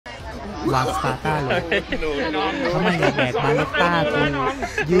วางสปาร์ต้าลงถ้ามันอยากแดกบาเลต้ากู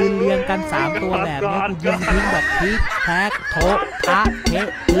ยืนเรียงกัน3ตัวแบบนี้กูยิงทิ้งแบบทิกแท็กโถทะเทะ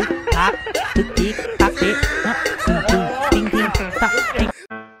ทิกทักทิกทิกทักเทะนะทิ้งทักทิก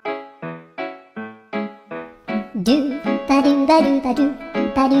do ba do ba do ba do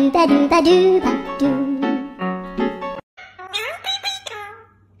ba do ba do ba do ba do.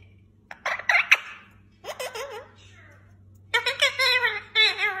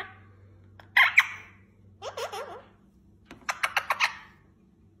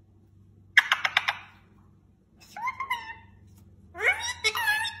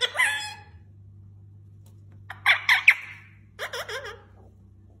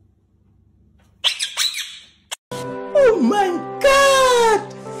 Oh my god!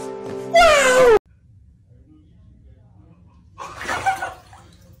 Wow!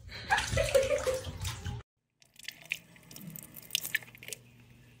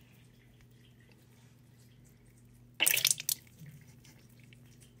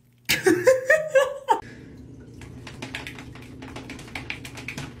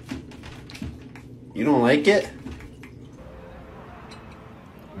 You don't like it?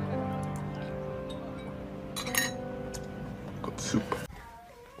 Soup.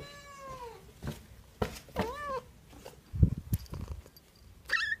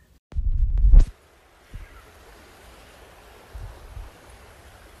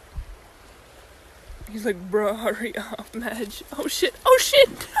 He's like, bro, hurry up, Madge. Oh shit, oh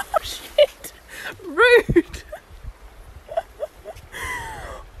shit, oh shit. Rude.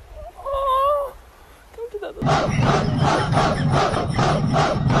 Oh, don't do that.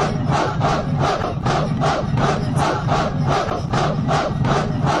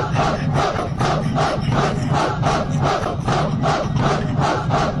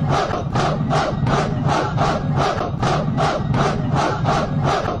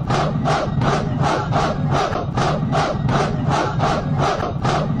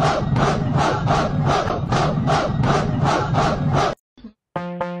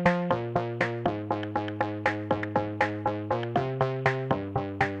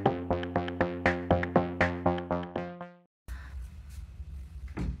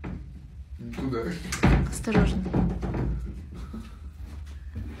 Осторожно.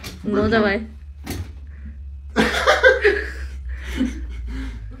 Ну, давай.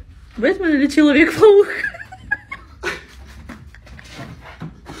 Бэтмен или Человек-паук?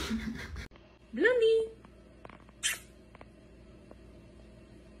 Блюни.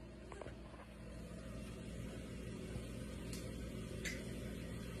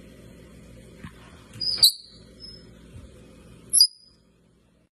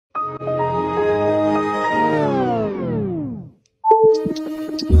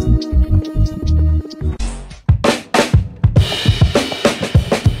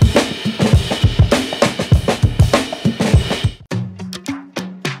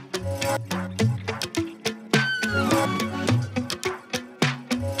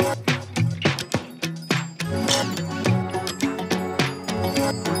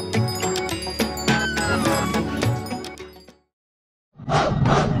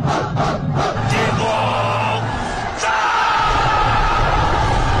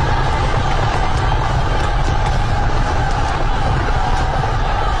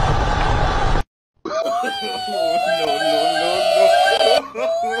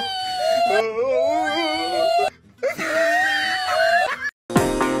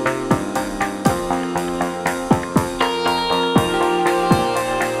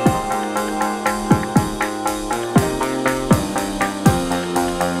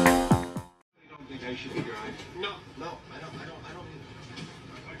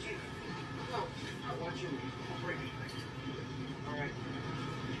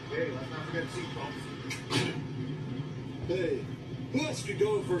 Hey, who wants to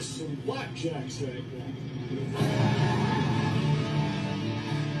go for some blackjacks right now?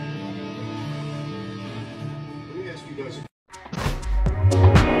 Let me ask you guys.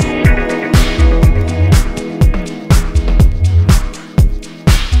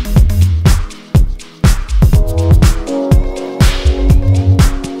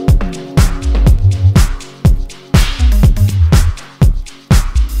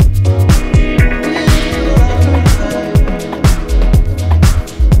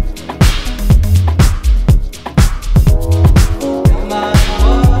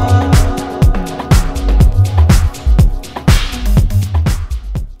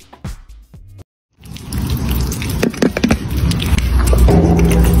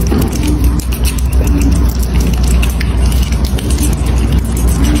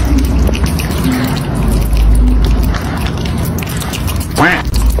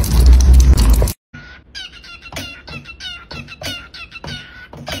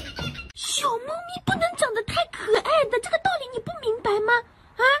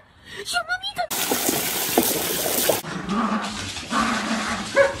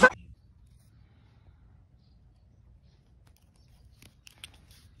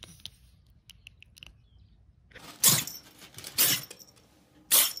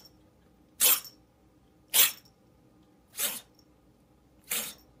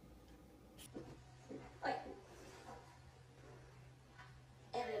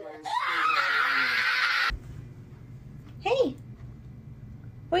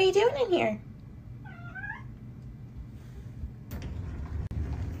 you doing in here?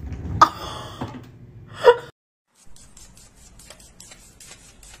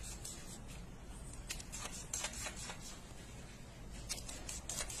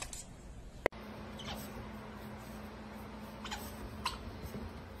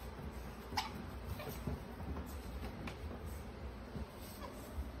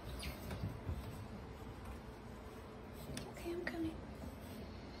 Okay, I'm coming.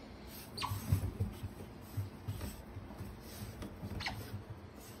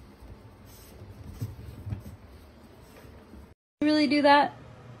 You really do that?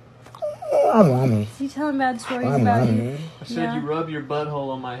 Is he telling bad stories about you? I said you rub your butthole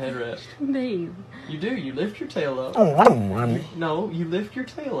on my headrest. Babe. You do. You lift your tail up. No, you lift your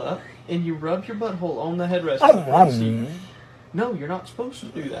tail up and you rub your butthole on the headrest. No, you're not supposed to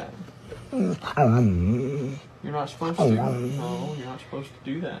do that. You're not supposed to. No, you're not supposed to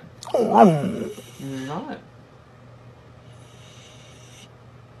do that. You're not.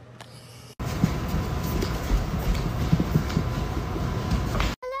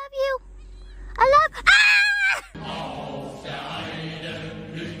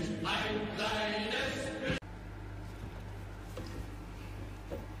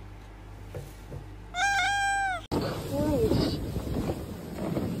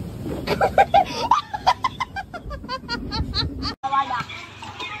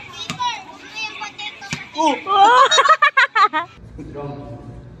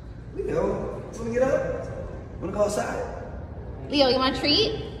 Leo, wanna get up? Wanna go outside? Leo, you want a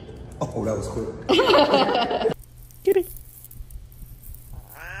treat? Oh, that was quick. Kitty.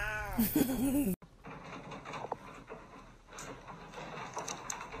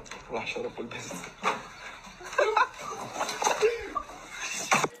 La shut up with this.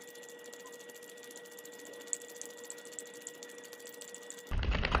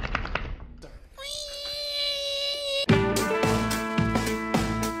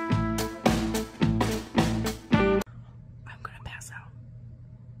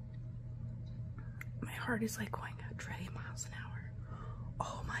 My heart is like going a trillion miles an hour.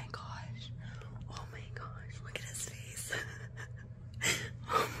 Oh my gosh. Oh my gosh. Look at his face.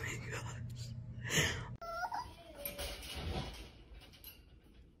 Oh my gosh.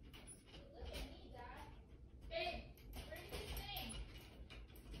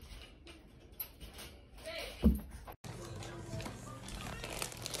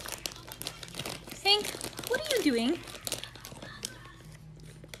 Hank, what are you doing?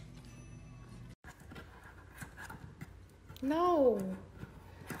 No.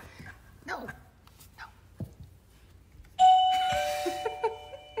 No.